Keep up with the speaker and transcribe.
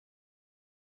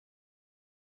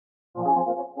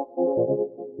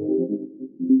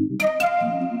I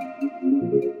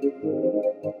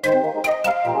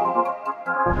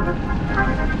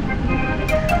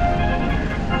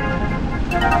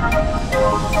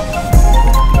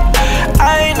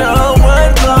know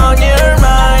what's on your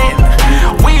mind.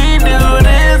 We do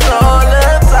this all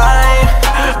the time.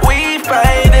 We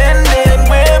fight and then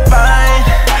we're fine.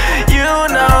 You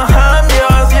know I'm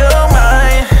yours, you're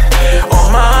mine. Oh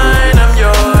mine, I'm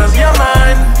yours, you're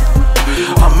mine.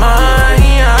 Oh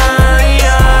mine,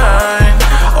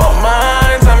 oh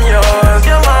mine, I'm yours,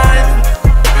 you're mine.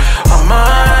 Oh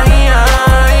mine.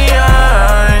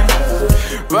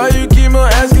 Why you keep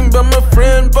on asking about my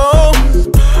friend, Bo?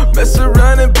 Mess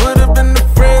around and put up in the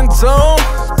friend zone.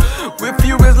 With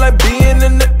you is like being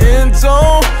in the end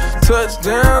zone.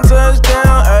 Touchdown,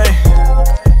 touchdown, ayy.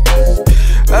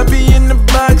 I be in the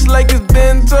box like it's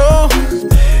bento.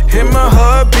 Hit my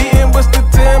heart beating, what's the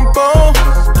tempo?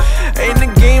 Ain't the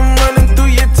game running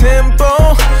through your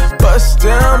tempo. Bust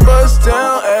down,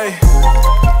 ayy.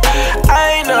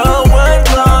 I know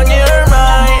what's on your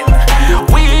mind.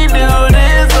 We do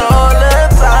this all the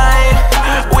time.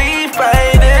 We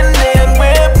fight and then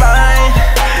we're fine.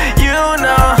 You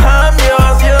know I'm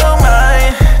yours, you're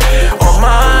mine. Oh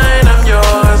mine, I'm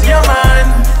yours, you're mine.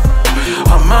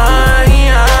 Oh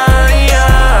mine,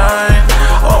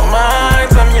 oh mine,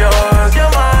 I'm yours,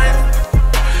 you're mine.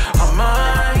 Oh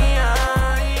mine.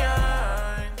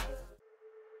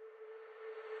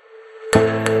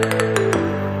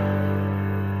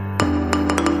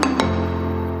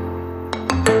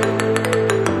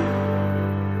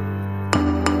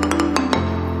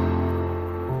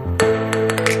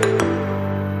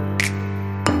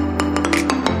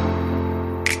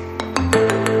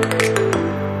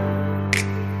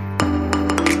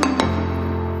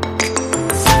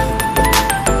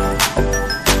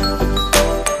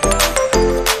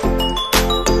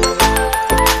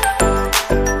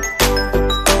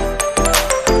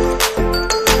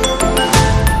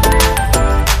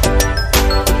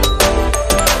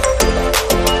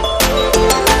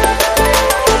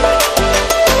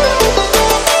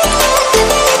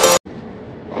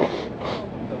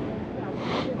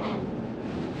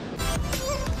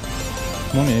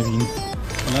 Moin Erwin.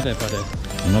 Norderstedt war das.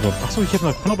 Achso, ich hätte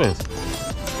noch Knoppers.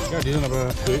 Ja, die sind aber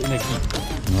für Energie.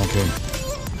 Okay.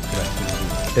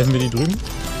 Essen wir die drüben?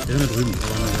 Die sind da drüben.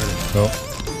 Ja.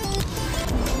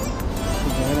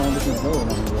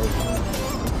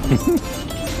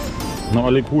 Noch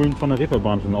alle coolen von der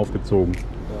Reeperbahn schon aufgezogen.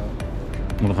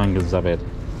 Ja. Und rangesabbert.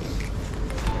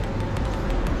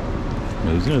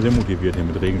 Ja, die sind ja sehr motiviert hier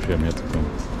mit Regenschirmen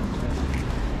herzukommen.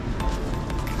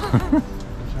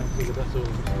 Gedacht, so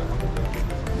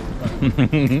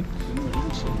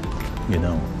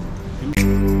Genau.